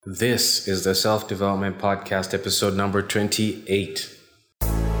This is the Self-Development Podcast, episode number 28.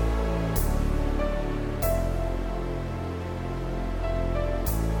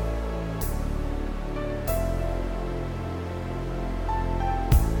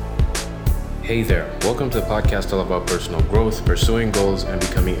 Hey there, welcome to the podcast all about personal growth, pursuing goals, and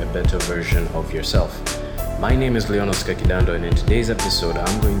becoming a better version of yourself. My name is Leonos Kakidando, and in today's episode,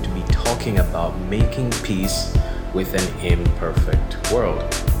 I'm going to be talking about making peace with an imperfect world.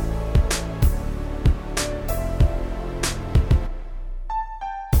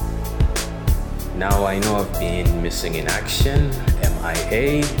 Now I know I've been missing in action,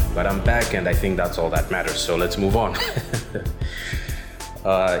 MIA, but I'm back and I think that's all that matters. So let's move on.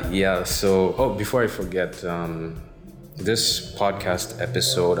 Before I forget, this podcast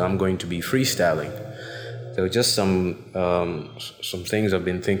episode, I'm going to be freestyling. There are just some things I've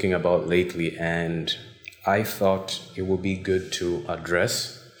been thinking about lately, and I thought it would be good to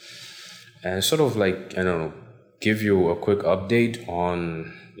address and give you a quick update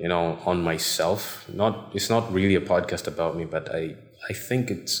on myself. It's not really a podcast about me, but I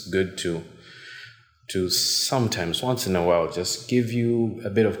think it's good to sometimes, once in a while, just give you a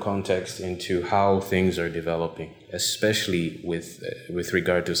bit of context into how things are developing, especially with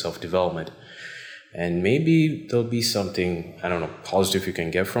regard to self-development. And maybe there'll be something, positive you can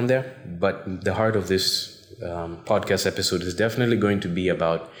get from there. But the heart of this podcast episode is definitely going to be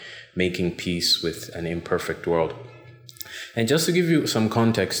about making peace with an imperfect world. And just to give you some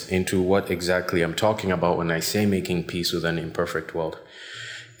context into what exactly I'm talking about when I say making peace with an imperfect world,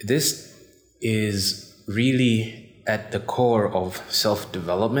 this is really at the core of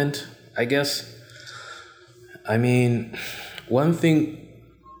self-development, I guess. I mean, one thing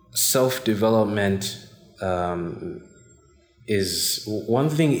self-development is one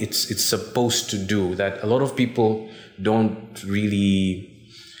thing it's supposed to do that a lot of people don't really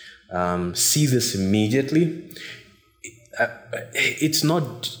see this immediately.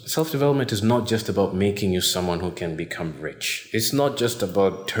 Self-development is not just about making you someone who can become rich. It's not just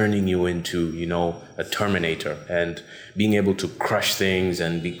about turning you into, a Terminator and being able to crush things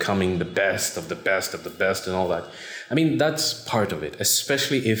and becoming the best of the best of the best and all that. I mean, that's part of it,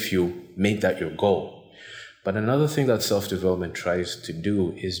 especially if you make that your goal. But another thing that self-development tries to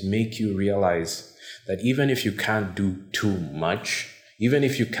do is make you realize that even if you can't do too much, even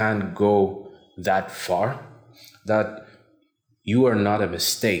if you can't go that far, that you are not a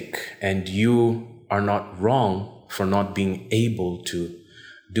mistake and you are not wrong for not being able to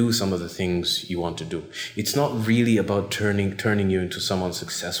do some of the things you want to do. It's not really about turning you into someone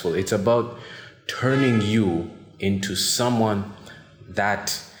successful. It's about turning you into someone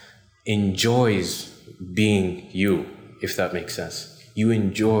that enjoys being you, if that makes sense. You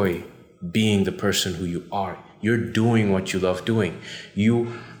enjoy being the person who you are. You're doing what you love doing.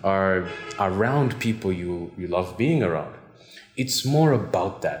 You are around people you love being around. It's more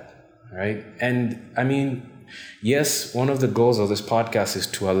about that, right? And I mean, yes, one of the goals of this podcast is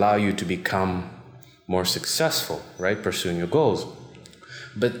to allow you to become more successful, right? Pursuing your goals.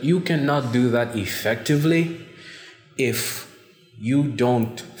 But you cannot do that effectively if you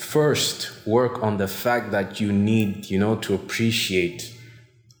don't first work on the fact that you need, to appreciate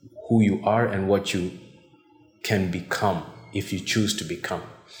who you are and what you can become if you choose to become.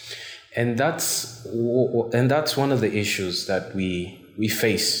 And that's one of the issues that we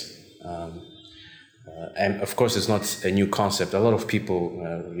face. And of course, it's not a new concept. A lot of people,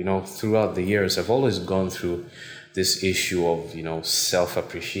 throughout the years have always gone through this issue of,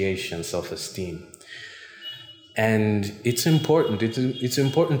 self-appreciation, self-esteem. And it's important. It's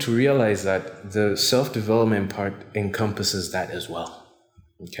important to realize that the self-development part encompasses that as well.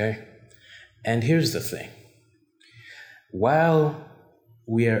 Okay? And here's the thing. While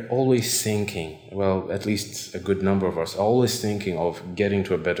we are always thinking, well, at least a good number of us are always thinking of getting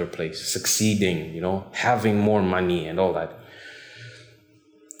to a better place, succeeding, having more money and all that.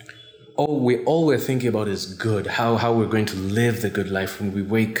 All we're thinking about is good, how we're going to live the good life. When we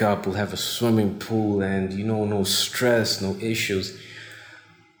wake up, we'll have a swimming pool and, no stress, no issues.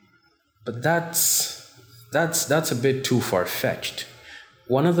 But that's a bit too far-fetched.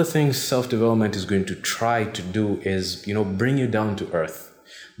 One of the things self-development is going to try to do is, bring you down to earth.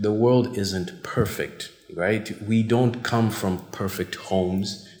 The world isn't perfect, right? We don't come from perfect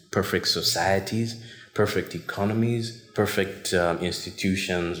homes, perfect societies, perfect economies, perfect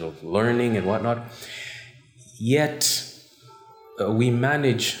institutions of learning and whatnot. Yet, we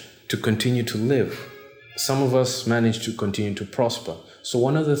manage to continue to live. Some of us manage to continue to prosper. So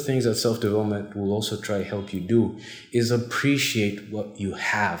one of the things that self-development will also try to help you do is appreciate what you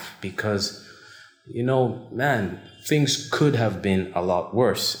have, because man, things could have been a lot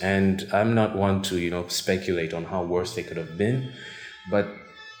worse. And I'm not one to, speculate on how worse they could have been. But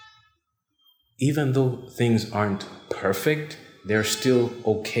even though things aren't perfect, they're still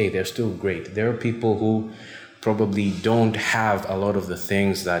okay. They're still great. There are people who probably don't have a lot of the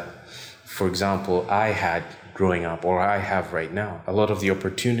things that, for example, I had growing up or I have right now. A lot of the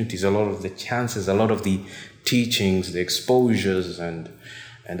opportunities, a lot of the chances, a lot of the teachings, the exposures, and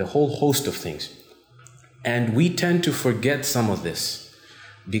a whole host of things. And we tend to forget some of this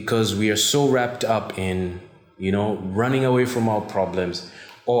because we are so wrapped up in, running away from our problems,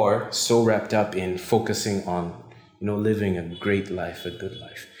 or so wrapped up in focusing on, living a great life, a good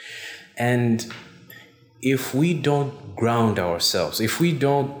life. And if we don't ground ourselves, if we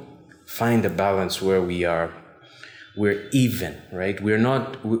don't find a balance where we're even, right?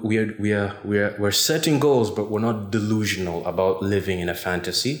 We're setting goals, but we're not delusional about living in a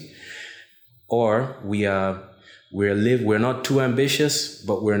fantasy. Or we're not too ambitious,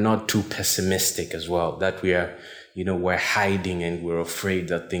 but we're not too pessimistic as well. That we're hiding and we're afraid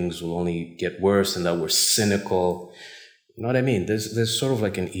that things will only get worse and that we're cynical. You know what I mean? There's sort of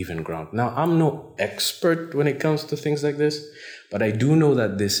like an even ground. Now, I'm no expert when it comes to things like this, but I do know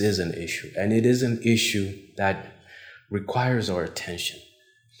that this is an issue, and it is an issue that requires our attention.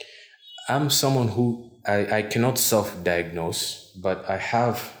 I'm someone who I cannot self-diagnose, but I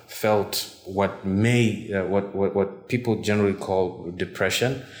have felt what people generally call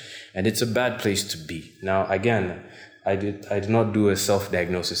depression, and it's a bad place to be. Now, again, I did not do a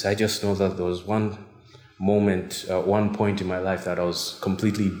self-diagnosis. I just know that there was one point in my life that I was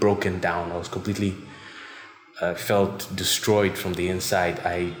completely broken down. I was completely felt destroyed from the inside.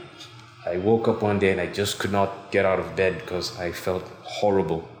 I woke up one day and I just could not get out of bed because I felt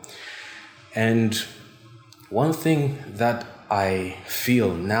horrible. And one thing that I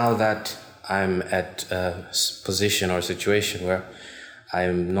feel now that I'm at a position or a situation where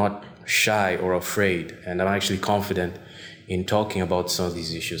I'm not shy or afraid, and I'm actually confident in talking about some of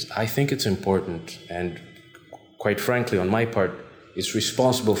these issues, I think it's important, and quite frankly, on my part, it's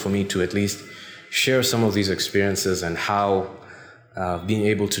responsible for me to at least share some of these experiences and how being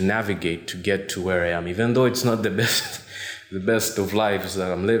able to navigate to get to where I am, even though it's not the best of lives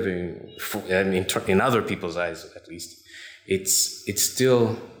that I'm living, in other people's eyes at least, it's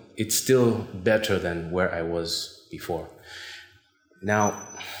still better than where I was before. Now,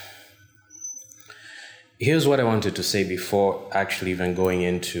 here's what I wanted to say before actually even going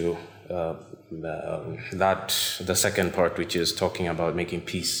into the second part, which is talking about making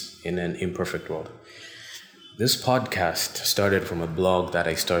peace in an imperfect world. This podcast started from a blog that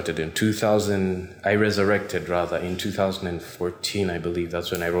I started in 2000. I resurrected rather in 2014, I believe. That's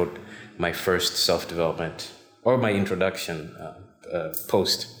when I wrote my first self-development or my introduction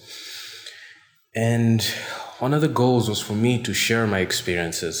post. And one of the goals was for me to share my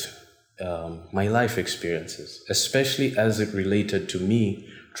experiences, my life experiences, especially as it related to me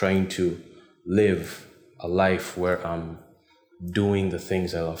trying to live a life where I'm doing the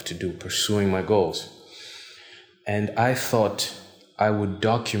things I love to do, pursuing my goals. And I thought I would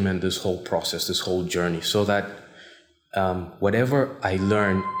document this whole process, this whole journey, so that whatever I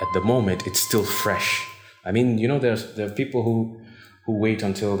learn at the moment, it's still fresh. I mean, there are people who wait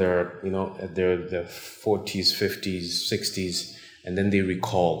until they're, at their 40s, 50s, 60s, and then they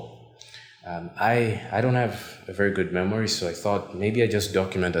recall. I don't have a very good memory, so I thought maybe I just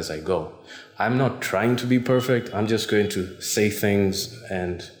document as I go. I'm not trying to be perfect. I'm just going to say things,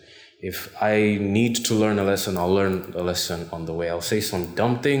 and if I need to learn a lesson, I'll learn a lesson on the way. I'll say some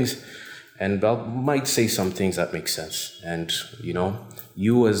dumb things, and I might say some things that make sense. And,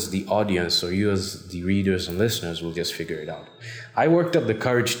 you as the audience or you as the readers and listeners will just figure it out. I worked up the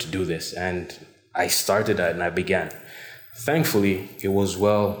courage to do this, and I started it and I began. Thankfully, it was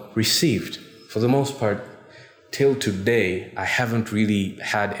well received. For the most part, till today, I haven't really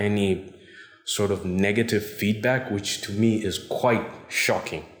had any sort of negative feedback, which to me is quite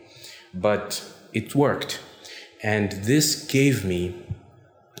shocking. But it worked. And this gave me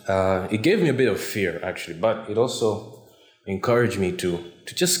a bit of fear, actually, but it also encouraged me to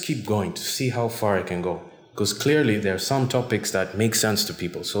just keep going, to see how far I can go. Because clearly there are some topics that make sense to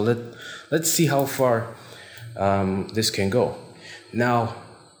people. So let's see how far this can go. Now,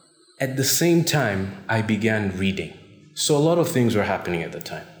 at the same time, I began reading. So a lot of things were happening at the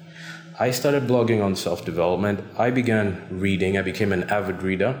time. I started blogging on self-development. I began reading. I became an avid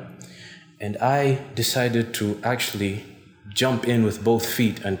reader. And I decided to actually jump in with both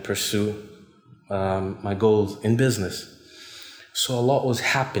feet and pursue my goals in business. So a lot was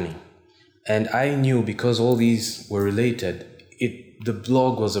happening. And I knew, because all these were related, the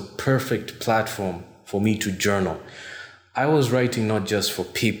blog was a perfect platform for me to journal. I was writing not just for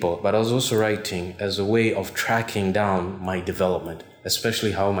people, but I was also writing as a way of tracking down my development,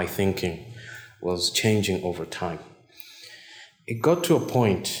 especially how my thinking was changing over time. It got to a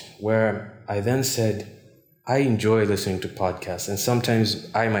point where I then said, I enjoy listening to podcasts, and sometimes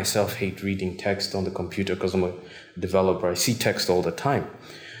I myself hate reading text on the computer because I'm a developer. I see text all the time.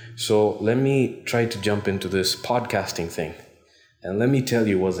 So let me try to jump into this podcasting thing. And let me tell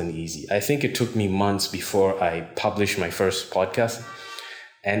you, it wasn't easy. I think it took me months before I published my first podcast.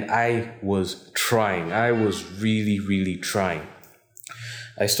 And I was trying. I was really, really trying.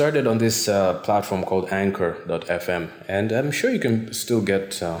 I started on this platform called Anchor.fm. And I'm sure you can still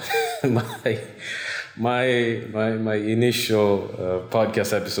get my initial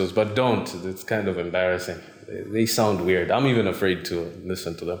podcast episodes, but don't. It's kind of embarrassing. They sound weird. I'm even afraid to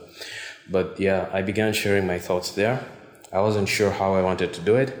listen to them. But yeah, I began sharing my thoughts there. I wasn't sure how I wanted to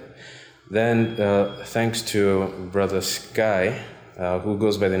do it. Then, thanks to brother Sky, who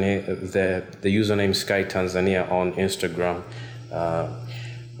goes by the name, the username Sky Tanzania on Instagram,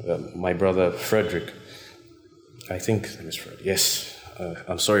 my brother Frederick, I think his name is Fred. Yes,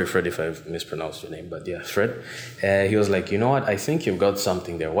 I'm sorry, Fred, if I've mispronounced your name, but yeah, Fred. He was like, you know what? I think you've got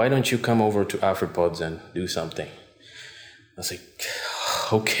something there. Why don't you come over to AfriPods and do something? I was like,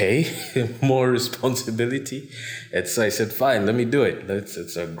 okay, more responsibility. I said, fine, let me do it.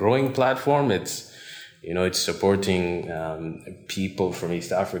 It's a growing platform. It's supporting people from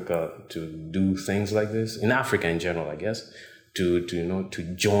East Africa to do things like this, in Africa in general, I guess, to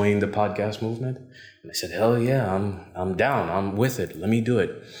join the podcast movement. And I said, hell yeah, I'm down. I'm with it. Let me do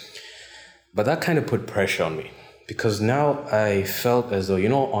it. But that kind of put pressure on me because now I felt as though,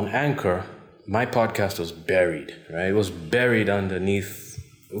 on Anchor, my podcast was buried, right? It was buried underneath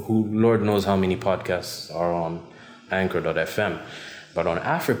Lord knows how many podcasts are on Anchor.fm. But on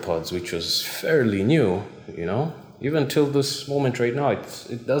AfriPods, which was fairly new, even till this moment right now,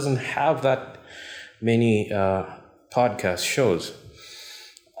 it doesn't have that many podcast shows.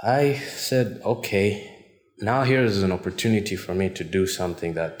 I said, okay, now here's an opportunity for me to do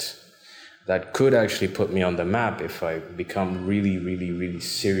something that could actually put me on the map if I become really, really, really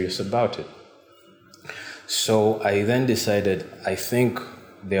serious about it. So I then decided, I think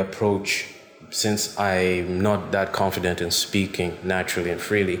the approach, since I'm not that confident in speaking naturally and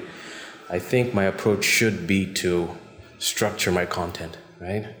freely, I think my approach should be to structure my content,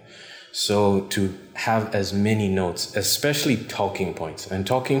 right? So to have as many notes, especially talking points. And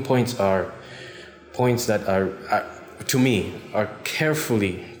talking points are points that are to me, are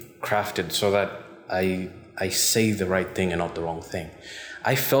carefully crafted so that I say the right thing and not the wrong thing.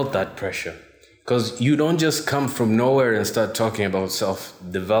 I felt that pressure. Because you don't just come from nowhere and start talking about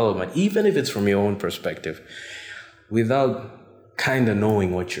self-development, even if it's from your own perspective, without kind of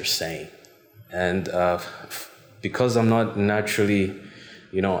knowing what you're saying. And because I'm not naturally,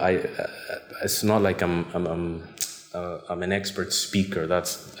 it's not like I'm an expert speaker.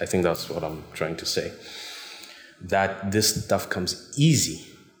 I think that's what I'm trying to say. That this stuff comes easy.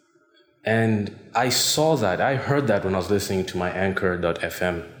 And I saw that, I heard that when I was listening to my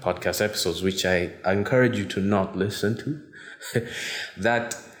Anchor.fm podcast episodes, which I encourage you to not listen to,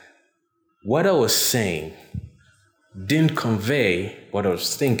 that what I was saying didn't convey what I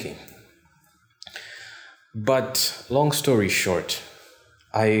was thinking. But long story short,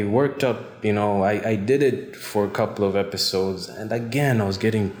 I worked up, I did it for a couple of episodes, and again, I was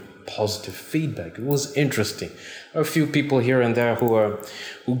getting positive feedback. It was interesting. There are a few people here and there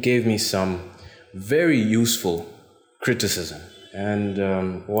who gave me some very useful criticism,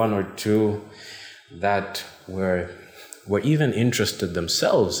 and one or two that were even interested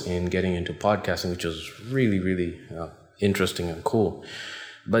themselves in getting into podcasting, which was really, really interesting and cool.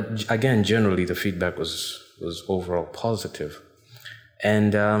 But again, generally the feedback was overall positive,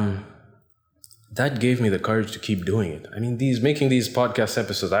 and that gave me the courage to keep doing it. I mean, making these podcast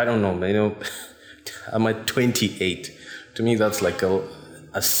episodes, I don't know, I'm at 28. To me, that's like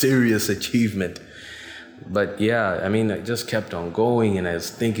a serious achievement. But yeah, I mean, I just kept on going, and I was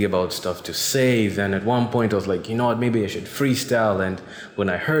thinking about stuff to say. Then at one point I was like, you know what, maybe I should freestyle. And when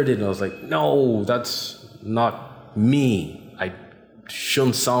I heard it, I was like, no, that's not me. I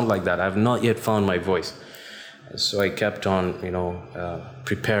shouldn't sound like that. I've not yet found my voice. So I kept on,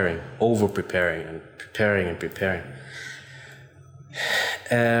 preparing, over-preparing, and preparing.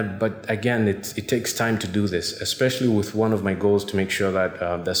 But again, it takes time to do this, especially with one of my goals to make sure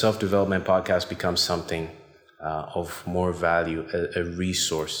that the self-development podcast becomes something of more value, a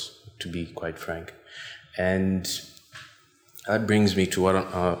resource, to be quite frank. And that brings me to what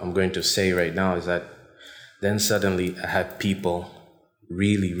I'm going to say right now, is that then suddenly I had people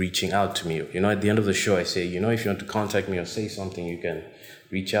really reaching out to me. At the end of the show, I say, if you want to contact me or say something, you can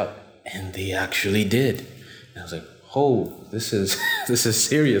reach out. And they actually did. And I was like, oh, this is this is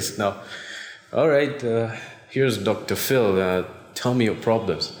serious now. All right, here's Dr. Phil. Tell me your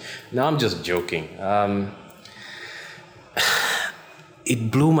problems. No, I'm just joking.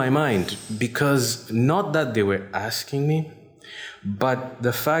 It blew my mind because not that they were asking me, but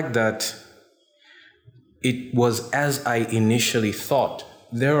the fact that it was as I initially thought.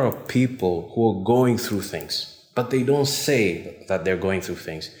 There are people who are going through things, but they don't say that they're going through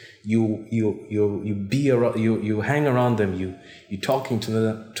things. You hang around them, you're talking to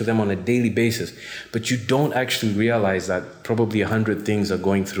them on a daily basis, but you don't actually realize that probably 100 things are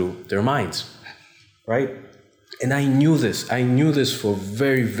going through their minds, right? And I knew this for a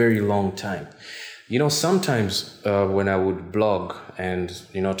very, very long time. Sometimes when I would blog and,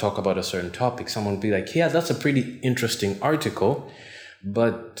 talk about a certain topic, someone would be like, yeah, that's a pretty interesting article,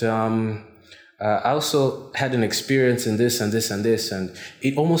 but I also had an experience in this and this and this, and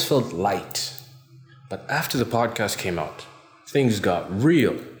it almost felt light. But after the podcast came out, things got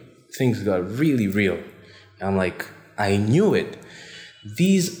real. Things got really real. And I'm like, I knew it.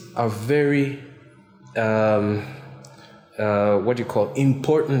 These are very,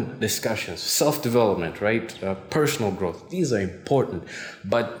 important discussions. Self-development, right? Personal growth. These are important.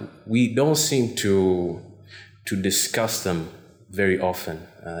 But we don't seem to discuss them very often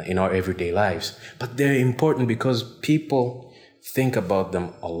in our everyday lives. But they're important because people think about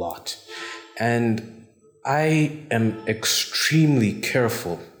them a lot. And I am extremely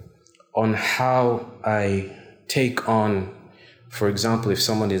careful on how I take on, for example, if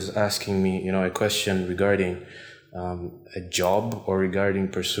someone is asking me, a question regarding a job or regarding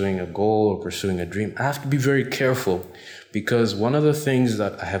pursuing a goal or pursuing a dream, I have to be very careful because one of the things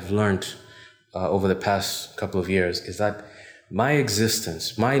that I have learned over the past couple of years is that my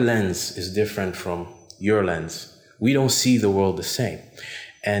existence, my lens is different from your lens. We don't see the world the same.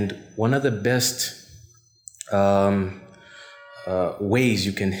 And one of the best ways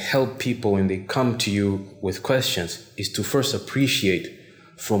you can help people when they come to you with questions is to first appreciate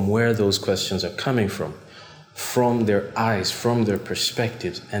from where those questions are coming from their eyes, from their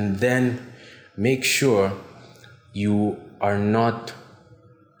perspectives, and then make sure you are not,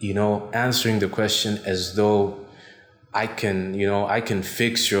 answering the question as though I can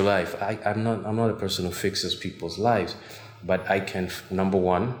fix your life. I'm not a person who fixes people's lives, but I can, number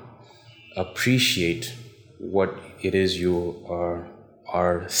one, appreciate what it is you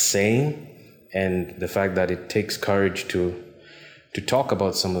are saying, and the fact that it takes courage to talk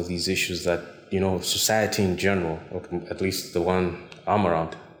about some of these issues that, society in general, or at least the one I'm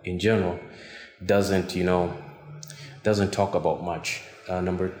around in general, doesn't talk about much.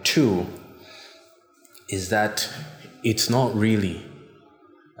 Number two is that it's not really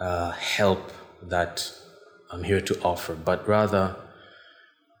help that I'm here to offer, but rather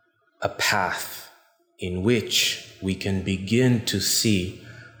a path in which we can begin to see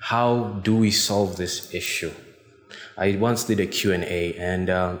how do we solve this issue. I once did a Q&A, and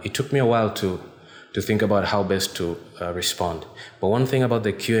it took me a while to think about how best to respond. But one thing about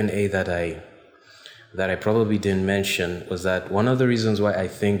the Q&A that I probably didn't mention was that one of the reasons why I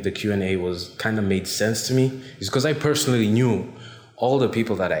think the Q&A was kind of made sense to me is because I personally knew all the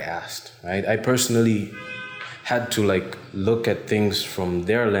people that I asked, right? I personally had to look at things from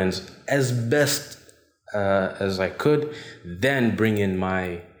their lens as best as I could, then bring in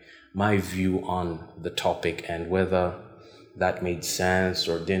my view on the topic, and whether that made sense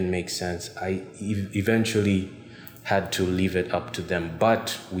or didn't make sense, I eventually had to leave it up to them.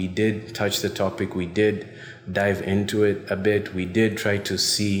 But we did touch the topic, we did dive into it a bit, we did try to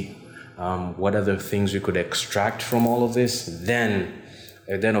see what other things we could extract from all of this. Then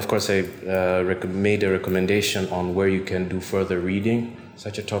of course I made a recommendation on where you can do further reading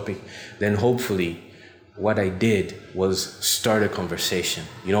such a topic. Then hopefully what I did was start a conversation,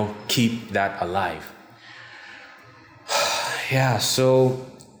 keep that alive. Yeah, so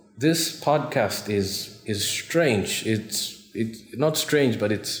this podcast is strange. It's not strange,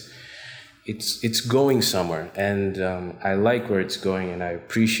 but it's going somewhere, and I like where it's going, and I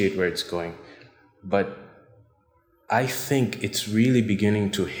appreciate where it's going. But I think it's really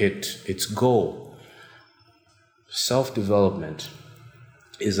beginning to hit its goal. Self-development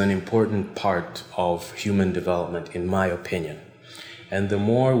is an important part of human development, in my opinion. And the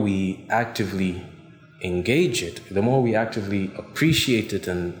more we actively engage it, the more we actively appreciate it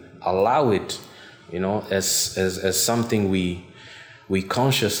and allow it, as something we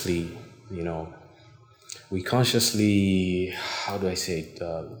consciously, how do I say it,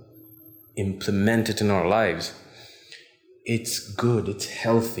 implement it in our lives, it's good, it's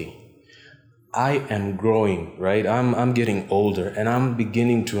healthy. I am growing, right? I'm getting older, and I'm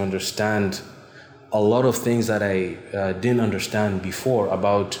beginning to understand a lot of things that I didn't understand before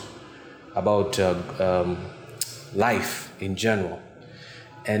about life in general.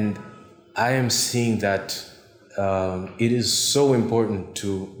 And I am seeing that it is so important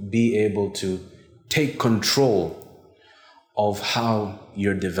to be able to take control of how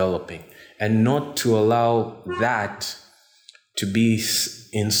you're developing, and not to allow that to be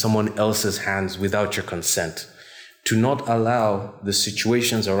in someone else's hands without your consent. To not allow the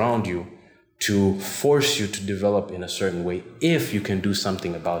situations around you to force you to develop in a certain way if you can do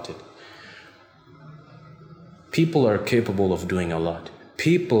something about it. People are capable of doing a lot.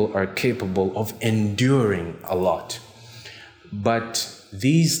 People are capable of enduring a lot. But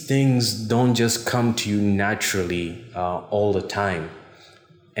these things don't just come to you naturally all the time,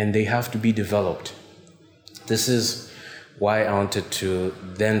 and they have to be developed. This is why I wanted to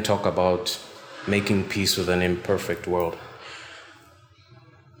then talk about making peace with an imperfect world.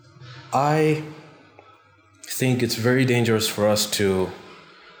 I think it's very dangerous for us to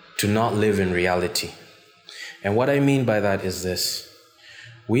not live in reality. And what I mean by that is this.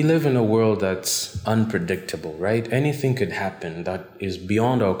 We live in a world that's unpredictable, right? Anything could happen that is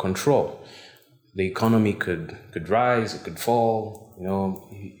beyond our control. The economy could rise, it could fall.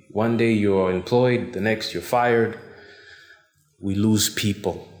 One day you're employed, the next you're fired. We lose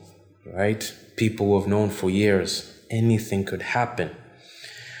people, right? People we've known for years. Anything could happen.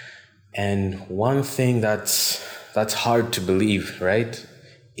 And one thing that's hard to believe, right,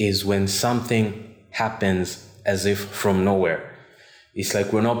 is when something happens as if from nowhere. It's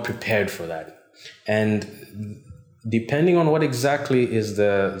like we're not prepared for that. And depending on what exactly is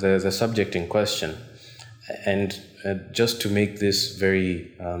the subject in question, and just to make this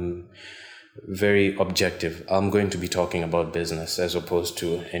very very objective, I'm going to be talking about business as opposed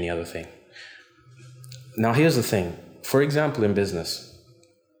to any other thing. Now, here's the thing. For example, in business,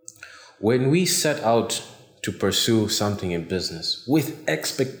 when we set out to pursue something in business with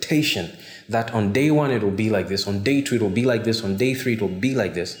expectation that on day 1 it will be like this, on day 2 it will be like this, on day 3 it will be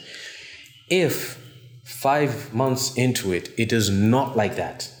like this, if 5 months into it, it is not like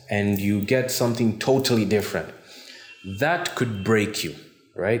that, and you get something totally different, that could break you,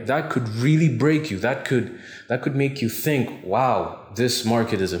 right? That could really break you. That could make you think, wow, this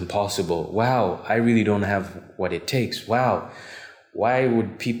market is impossible. Wow, I really don't have what it takes. Wow, why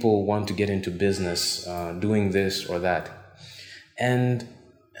would people want to get into business doing this or that? And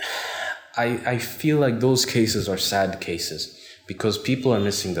I feel like those cases are sad cases because people are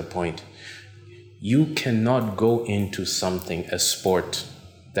missing the point. You cannot go into something, a sport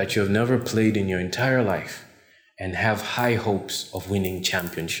that you have never played in your entire life, and have high hopes of winning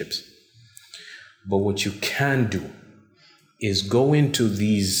championships. But what you can do is go into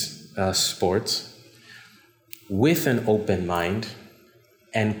these sports with an open mind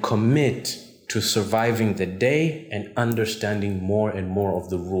and commit to surviving the day and understanding more and more of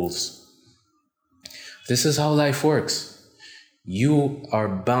the rules. This is how life works. You are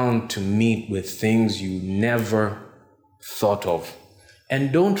bound to meet with things you never thought of.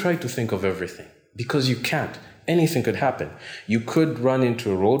 And don't try to think of everything, because you can't. Anything could happen. You could run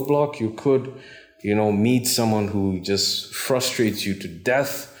into a roadblock. You could, meet someone who just frustrates you to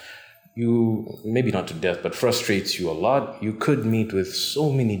death. Maybe not to death, but frustrates you a lot. You could meet with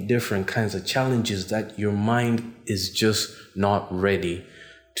so many different kinds of challenges that your mind is just not ready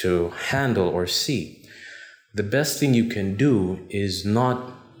to handle or see. The best thing you can do is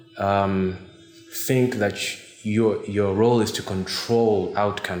not think that your role is to control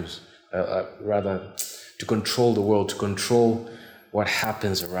outcomes, rather to control the world, to control what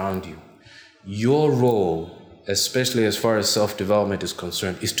happens around you. Your role, especially as far as self-development is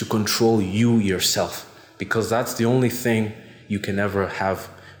concerned, is to control you yourself, because that's the only thing you can ever have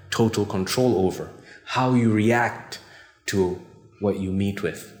total control over, how you react to what you meet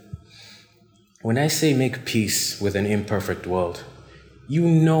with. When I say make peace with an imperfect world, you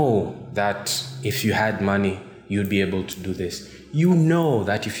know that if you had money, you'd be able to do this. You know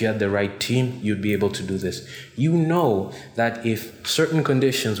that if you had the right team, you'd be able to do this. You know that if certain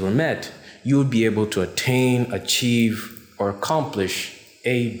conditions were met, you would be able to attain, achieve, or accomplish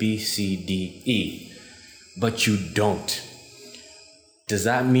A, B, C, D, E. But you don't. Does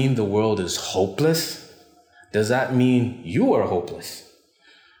that mean the world is hopeless? Does that mean you are hopeless?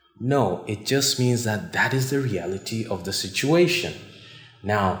 No, it just means that that is the reality of the situation.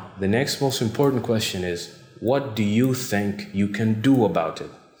 Now, the next most important question is, what do you think you can do about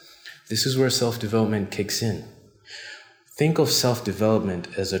it? This is where self-development kicks in. Think of self-development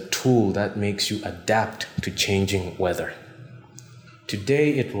as a tool that makes you adapt to changing weather.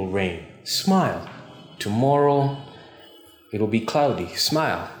 Today it will rain. Smile. Tomorrow it'll be cloudy.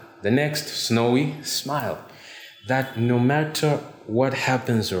 Smile. The next, snowy. Smile. That no matter what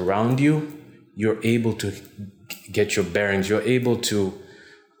happens around you, you're able to get your bearings. You're able to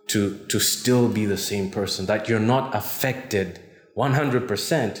still be the same person. That you're not affected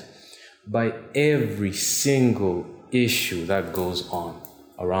 100% by every single issue that goes on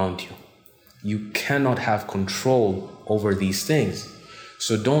around you. You cannot have control over these things.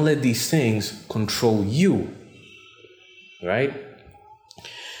 So don't let these things control you, right?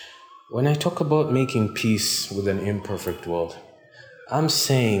 When I talk about making peace with an imperfect world, I'm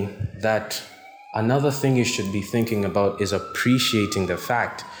saying that another thing you should be thinking about is appreciating the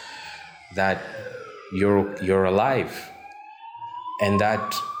fact that you're alive, and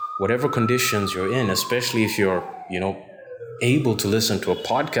that whatever conditions you're in, especially if you're, able to listen to a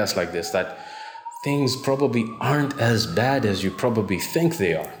podcast like this, that things probably aren't as bad as you probably think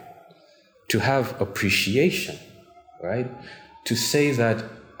they are. To have appreciation, right? To say that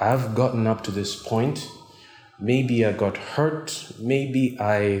I've gotten up to this point. Maybe I got hurt. Maybe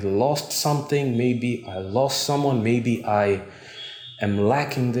I lost something. Maybe I lost someone. Maybe I am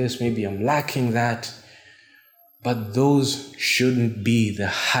lacking this. Maybe I'm lacking that. But those shouldn't be the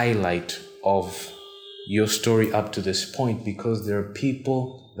highlight of your story up to this point, because there are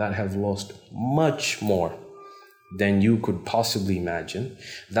people that have lost much more than you could possibly imagine,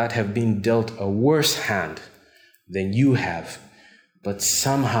 that have been dealt a worse hand than you have, but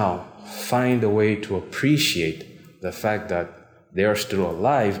somehow find a way to appreciate the fact that they are still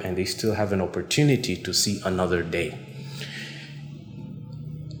alive and they still have an opportunity to see another day.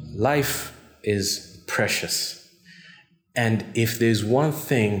 Life is precious. And if there's one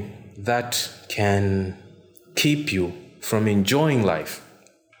thing that can keep you from enjoying life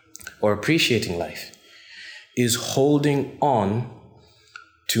or appreciating life, is holding on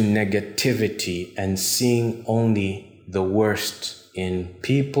to negativity and seeing only the worst in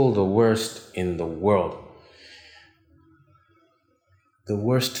people, the worst in the world. The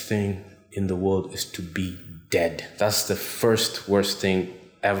worst thing in the world is to be dead. That's the first worst thing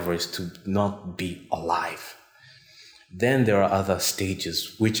ever, is to not be alive. Then there are other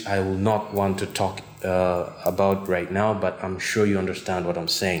stages, which I will not want to talk about right now, but I'm sure you understand what I'm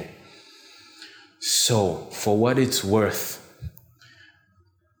saying. So, for what it's worth,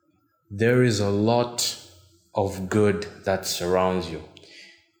 there is a lot of good that surrounds you.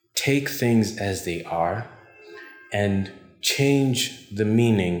 Take things as they are and change the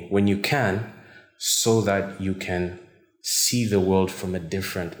meaning when you can, so that you can see the world from a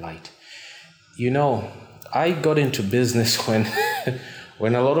different light. I got into business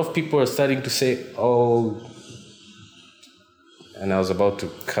when a lot of people are starting to say, and I was about to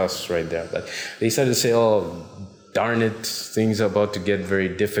cuss right there, but they started to say, darn it, things are about to get very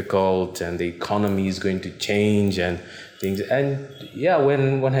difficult and the economy is going to change and things. And yeah,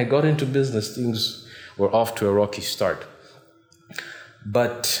 when I got into business, things were off to a rocky start.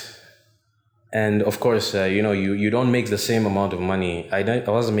 And of course, you don't make the same amount of money. I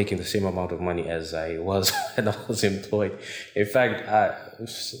wasn't making the same amount of money as I was when I was employed. In fact,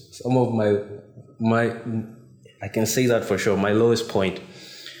 some of my I can say that for sure, my lowest point,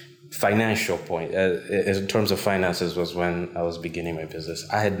 financial point, in terms of finances, was when I was beginning my business.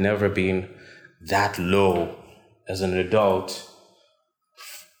 I had never been that low as an adult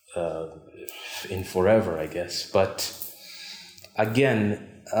in forever, I guess. But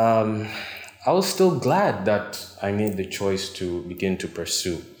again, I was still glad that I made the choice to begin to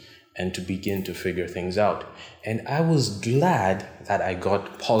pursue and to begin to figure things out. And I was glad that I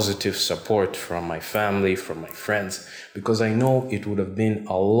got positive support from my family, from my friends, because I know it would have been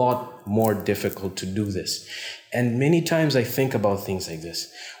a lot more difficult to do this. And many times I think about things like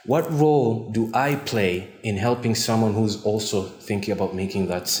this. What role do I play in helping someone who's also thinking about making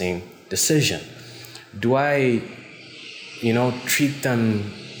that same decision? Do I, treat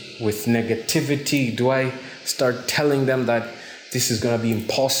them with negativity? Do I start telling them that this is going to be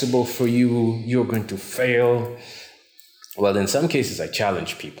impossible for you, you're going to fail? Well, in some cases, I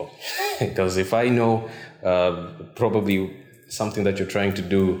challenge people. Because if I know probably something that you're trying to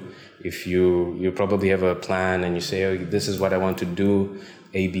do, if you probably have a plan and you say, this is what I want to do,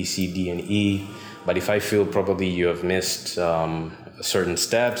 A, B, C, D, and E. But if I feel probably you have missed certain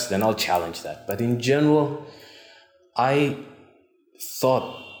steps, then I'll challenge that. But in general, I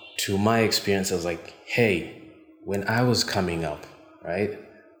thought, to my experience, I was like, hey, when I was coming up, right,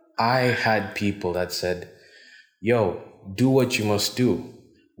 I had people that said, yo, do what you must do.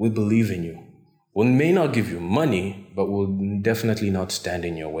 We believe in you. We may not give you money, but we'll definitely not stand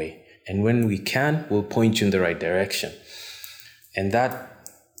in your way. And when we can, we'll point you in the right direction. And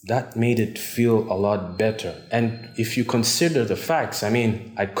that made it feel a lot better. And if you consider the facts, I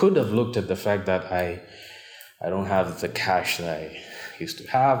mean, I could have looked at the fact that I don't have the cash that I used to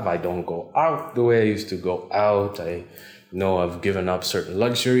have. I don't go out the way I used to go out. I know I've given up certain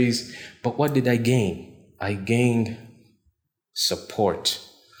luxuries. But what did I gain? I gained support.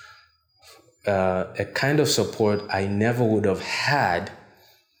 A kind of support I never would have had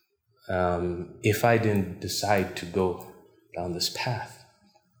if I didn't decide to go down this path.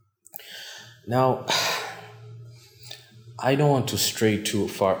 Now, I don't want to stray too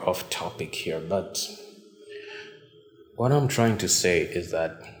far off topic here, but what I'm trying to say is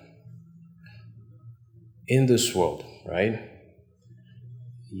that in this world, right,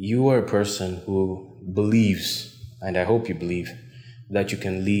 you are a person who believes, and I hope you believe, that you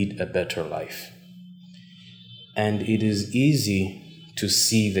can lead a better life. And it is easy to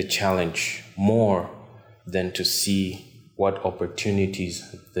see the challenge more than to see what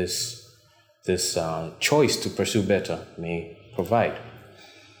opportunities this choice to pursue better may provide.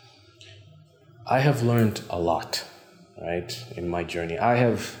 I have learned a lot, right, in my journey. I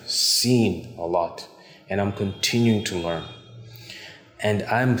have seen a lot, and I'm continuing to learn. And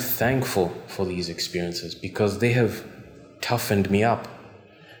I'm thankful for these experiences because they have toughened me up,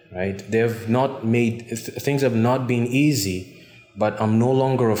 right? Things have not been easy, but I'm no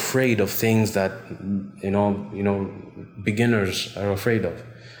longer afraid of things that, beginners are afraid of.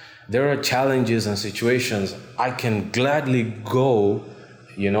 There are challenges and situations I can gladly go,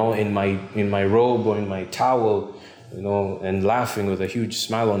 in my robe or in my towel, and laughing with a huge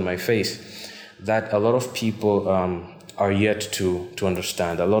smile on my face, that a lot of people are yet to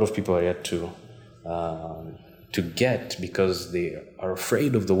understand. A lot of people are yet to get, because they are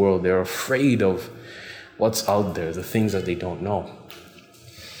afraid of the world. They're afraid of what's out there, the things that they don't know.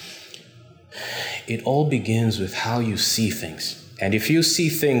 It all begins with how you see things. And if you see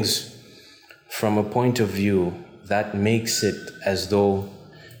things from a point of view that makes it as though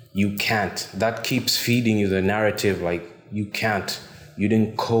you can't, that keeps feeding you the narrative like you can't, you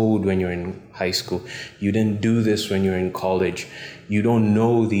didn't code when you're in high school, you didn't do this when you're in college, you don't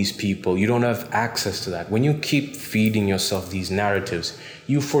know these people, you don't have access to that. When you keep feeding yourself these narratives,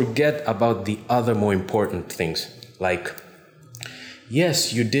 you forget about the other more important things. Like,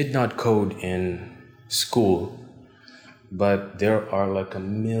 yes, you did not code in school, but there are like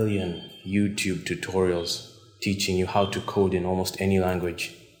 1 million YouTube tutorials teaching you how to code in almost any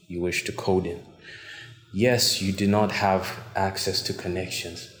language you wish to code in. Yes, you did not have access to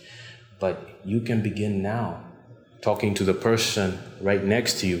connections, but you can begin now talking to the person right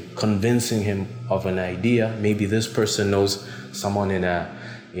next to you, convincing him of an idea. Maybe this person knows someone in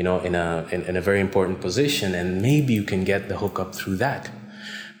a very important position, and maybe you can get the hookup through that,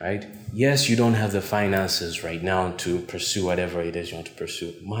 right? Yes, you don't have the finances right now to pursue whatever it is you want to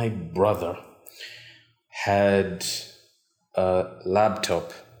pursue. My brother had a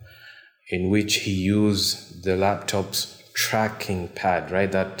laptop in which he used the laptop's tracking pad,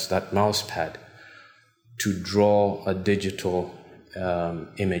 right? That mouse pad, to draw a digital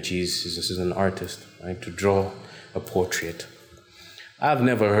image. This is an artist, right? To draw a portrait. I've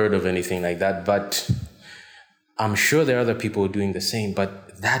never heard of anything like that, but I'm sure there are other people doing the same,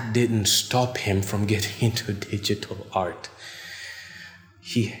 but that didn't stop him from getting into digital art.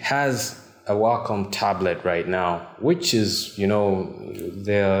 He has a Wacom tablet right now, which is,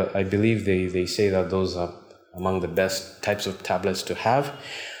 I believe they say that those are among the best types of tablets to have.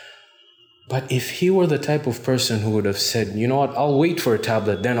 But if he were the type of person who would have said, you know what, I'll wait for a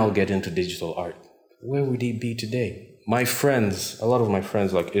tablet, then I'll get into digital art, where would he be today? My friends, a lot of my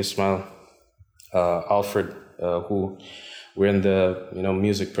friends like Ismail, Alfred, who were in the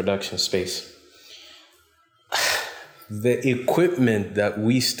music production space, the equipment that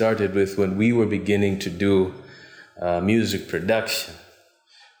we started with when we were beginning to do music production,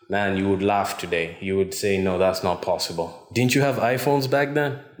 man, you would laugh today. You would say, no, that's not possible. Didn't you have iPhones back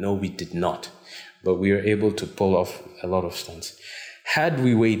then? No, we did not. But we were able to pull off a lot of stunts. Had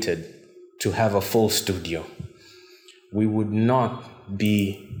we waited to have a full studio, we would not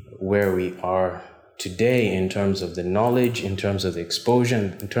be where we are today in terms of the knowledge, in terms of the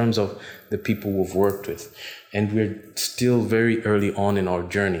exposure, in terms of the people we've worked with. And we're still very early on in our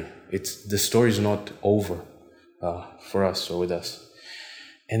journey. The story's not over for us or with us.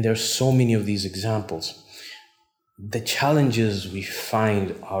 And there's so many of these examples. The challenges we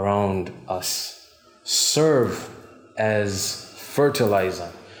find around us serve as fertilizer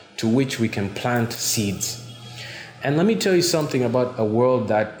to which we can plant seeds. And let me tell you something about a world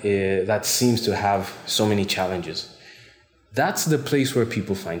that seems to have so many challenges. That's the place where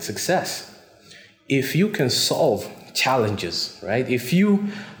people find success. If you can solve challenges, right? If you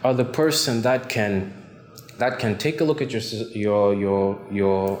are the person that can take a look at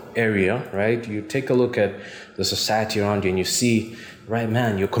your area, right? You take a look at the society around you and you see, right,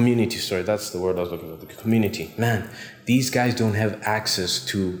 man, your community, sorry, that's the word I was looking for, the community. Man, these guys don't have access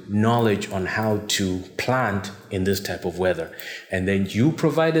to knowledge on how to plant in this type of weather. And then you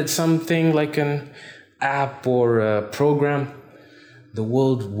provided something like an app or a program, the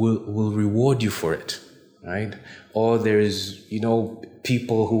world will reward you for it, right? Or there's,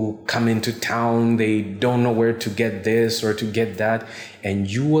 people who come into town, they don't know where to get this or to get that, and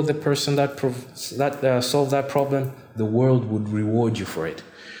you were the person that solved that problem, the world would reward you for it.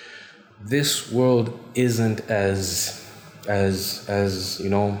 This world isn't as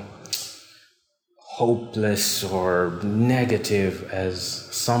hopeless or negative as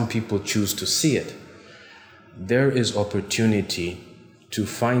some people choose to see it. There is opportunity to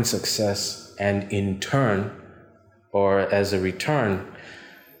find success and in turn, or as a return,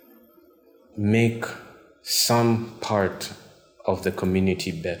 make some part of the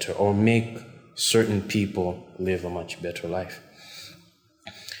community better or make certain people live a much better life.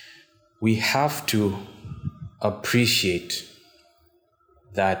 We have to appreciate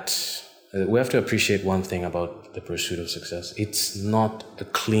that. We have to appreciate one thing about the pursuit of success. It's not a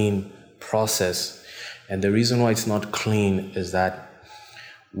clean process. And the reason why it's not clean is that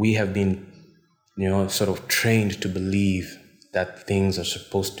we have been sort of trained to believe that things are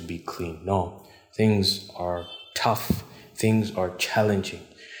supposed to be clean. No, things are tough, things are challenging.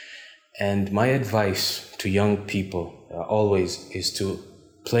 And my advice to young people always is to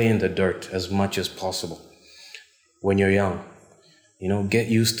play in the dirt as much as possible when you're young. Get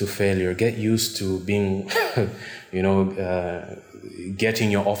used to failure, get used to being, getting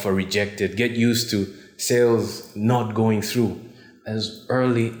your offer rejected, get used to sales not going through as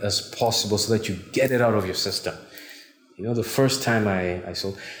early as possible so that you get it out of your system. The first time I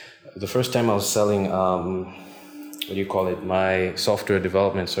was selling, my software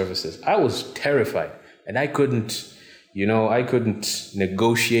development services, I was terrified and I couldn't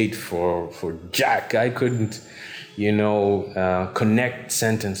negotiate for jack. I couldn't, connect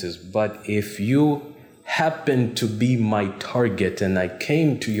sentences. But if you happened to be my target and I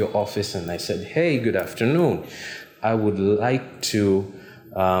came to your office and I said, hey, good afternoon, I would like to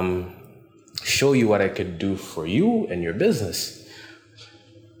show you what I could do for you and your business,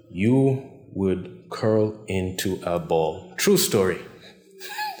 you would curl into a ball. True story.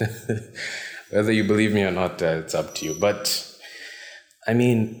 Whether you believe me or not, it's up to you. But,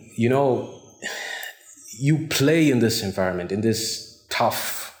 you play in this environment, in this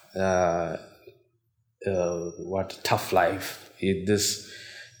tough life, this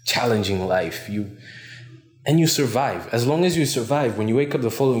challenging life. And you survive. As long as you survive, when you wake up the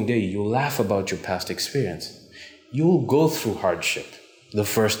following day, you'll laugh about your past experience. You'll go through hardship the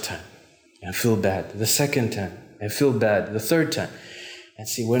first time and feel bad. The second time and feel bad. The third time. And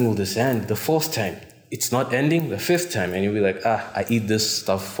see, when will this end? The fourth time. It's not ending. The fifth time. And you'll be like, I eat this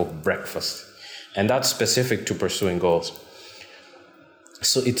stuff for breakfast. And that's specific to pursuing goals.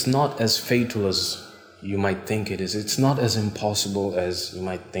 So it's not as fatal as you might think it is. It's not as impossible as you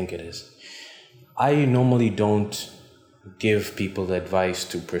might think it is. I normally don't give people the advice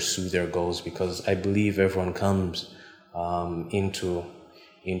to pursue their goals because I believe everyone comes into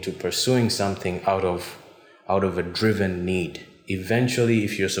pursuing something out of a driven need. Eventually,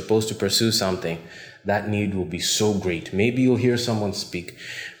 if you're supposed to pursue something, that need will be so great. Maybe you'll hear someone speak.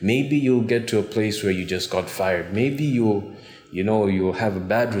 Maybe you'll get to a place where you just got fired. Maybe you'll have a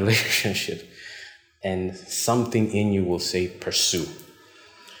bad relationship and something in you will say pursue.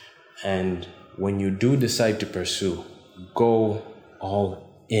 And when you do decide to pursue, go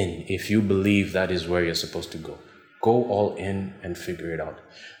all in. If you believe that is where you're supposed to go, go all in and figure it out.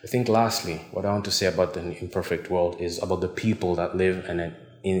 I think lastly, what I want to say about the imperfect world is about the people that live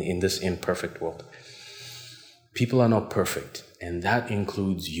in this imperfect world. People are not perfect, and that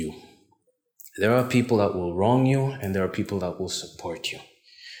includes you. There are people that will wrong you, and there are people that will support you.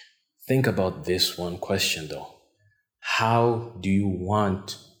 Think about this one question though. How do you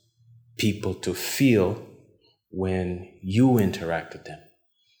want people to feel when you interact with them,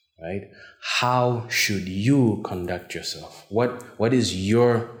 right? How should you conduct yourself? What is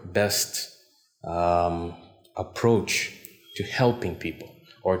your best approach to helping people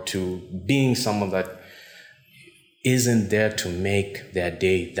or to being someone that isn't there to make their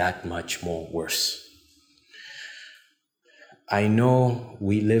day that much more worse? I know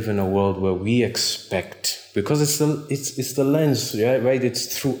we live in a world where we expect, because it's the lens, right?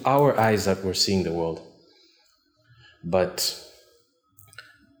 It's through our eyes that we're seeing the world. But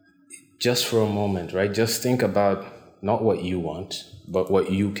just for a moment, right? Just think about not what you want, but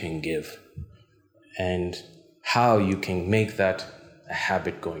what you can give, and how you can make that a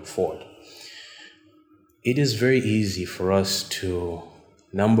habit going forward. It is very easy for us to,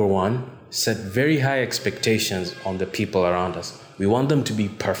 number one, set very high expectations on the people around us. We want them to be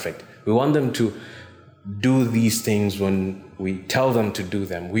perfect. We want them to do these things when we tell them to do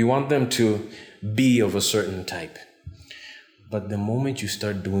them. We want them to be of a certain type. But the moment you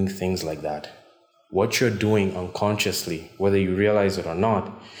start doing things like that, what you're doing unconsciously, whether you realize it or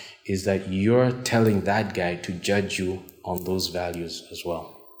not, is that you're telling that guy to judge you on those values as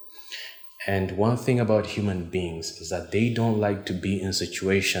well. And one thing about human beings is that they don't like to be in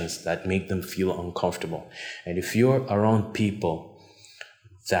situations that make them feel uncomfortable. And if you're around people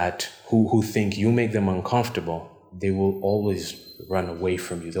that who think you make them uncomfortable, they will always run away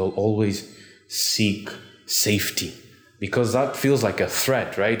from you. They'll always seek safety because that feels like a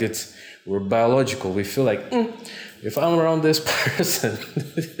threat, right? We're biological. We feel like, if I'm around this person,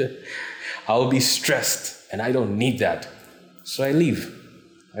 I'll be stressed, and I don't need that. So I leave,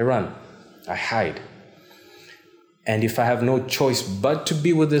 I run, I hide. And if I have no choice but to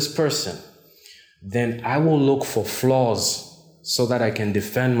be with this person, then I will look for flaws so that I can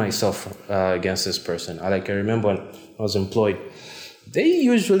defend myself against this person. I remember when I was employed, they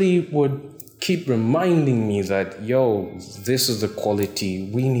usually would keep reminding me that, yo, this is the quality,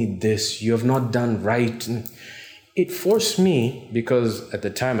 we need this, you have not done right. It forced me, because at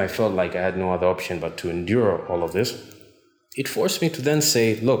the time I felt like I had no other option but to endure all of this. It forced me to then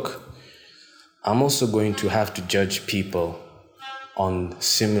say, look, I'm also going to have to judge people on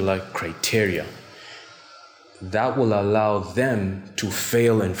similar criteria. That will allow them to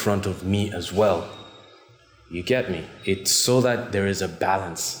fail in front of me as well. You get me? It's so that there is a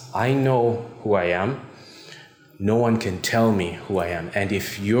balance. I know who I am. No one can tell me who I am. And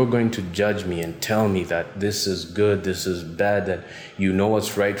if you're going to judge me and tell me that this is good, this is bad, that you know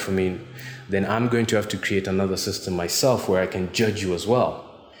what's right for me, then I'm going to have to create another system myself where I can judge you as well.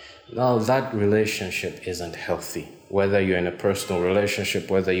 Now, that relationship isn't healthy. Whether you're in a personal relationship,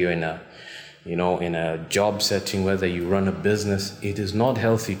 whether you're in a job setting, whether you run a business, it is not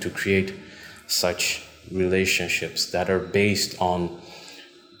healthy to create such relationships that are based on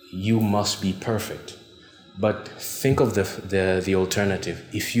you must be perfect. But think of the alternative.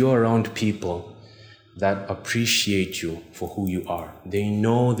 If you're around people that appreciate you for who you are, they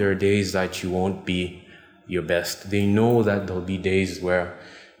know there are days that you won't be your best. They know that there'll be days where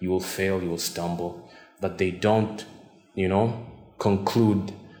you will fail, you will stumble, but they don't,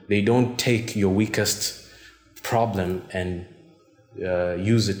 conclude. They don't take your weakest problem and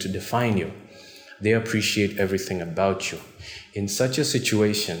use it to define you. They appreciate everything about you. In such a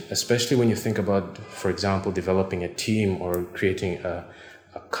situation, especially when you think about, for example, developing a team or creating a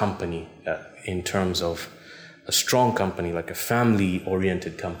company in terms of a strong company, like a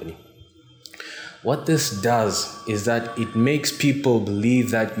family-oriented company, what this does is that it makes people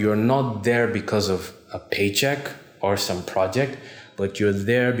believe that you're not there because of a paycheck or some project, but you're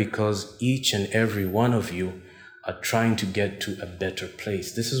there because each and every one of you are trying to get to a better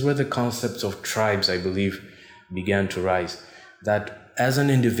place. This is where the concepts of tribes, I believe, began to rise. That as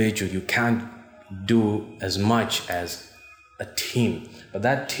an individual, you can't do as much as a team, but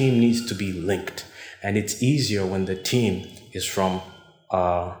that team needs to be linked. And it's easier when the team is from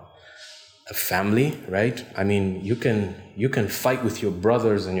a family, right? I mean, you can fight with your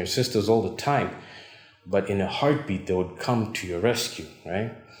brothers and your sisters all the time, but in a heartbeat, they would come to your rescue,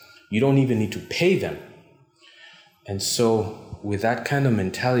 right? You don't even need to pay them. And so with that kind of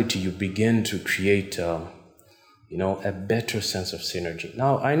mentality, you begin to create, a better sense of synergy.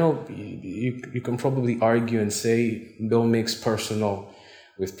 Now, I know you can probably argue and say, don't mix personal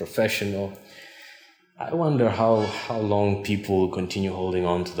with professional. I wonder how long people will continue holding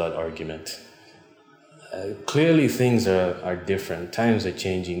on to that argument. Clearly, things are different. Times are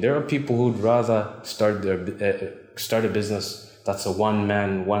changing. There are people who'd rather start a business that's a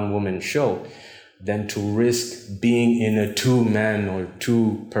one-man, one-woman show than to risk being in a two-man or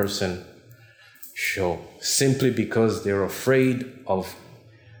two-person show, simply because they're afraid of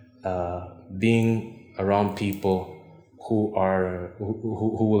being around people who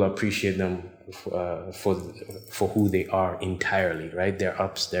will appreciate them for who they are entirely, right? Their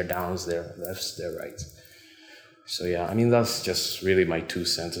ups, their downs, their lefts, their rights. So yeah, I mean, that's just really my 2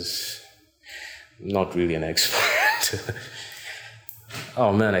 cents. I'm not really an expert.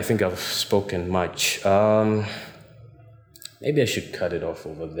 Oh man, I think I've spoken much. Maybe I should cut it off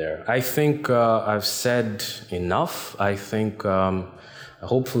over there. I think I've said enough. I think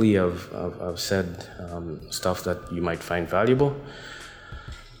hopefully I've said stuff that you might find valuable.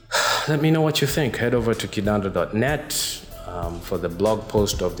 let me know what you think. Head over to kidando.net. For the blog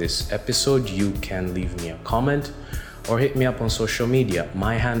post of this episode, you can leave me a comment or hit me up on social media.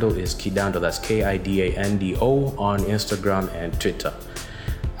 My handle is Kidando, that's Kidando on Instagram and Twitter.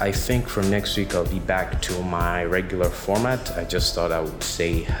 I think from next week I'll be back to my regular format. I just thought I would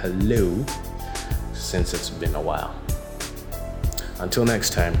say hello since it's been a while. Until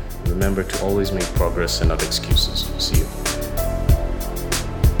next time, remember to always make progress and not excuses. See you.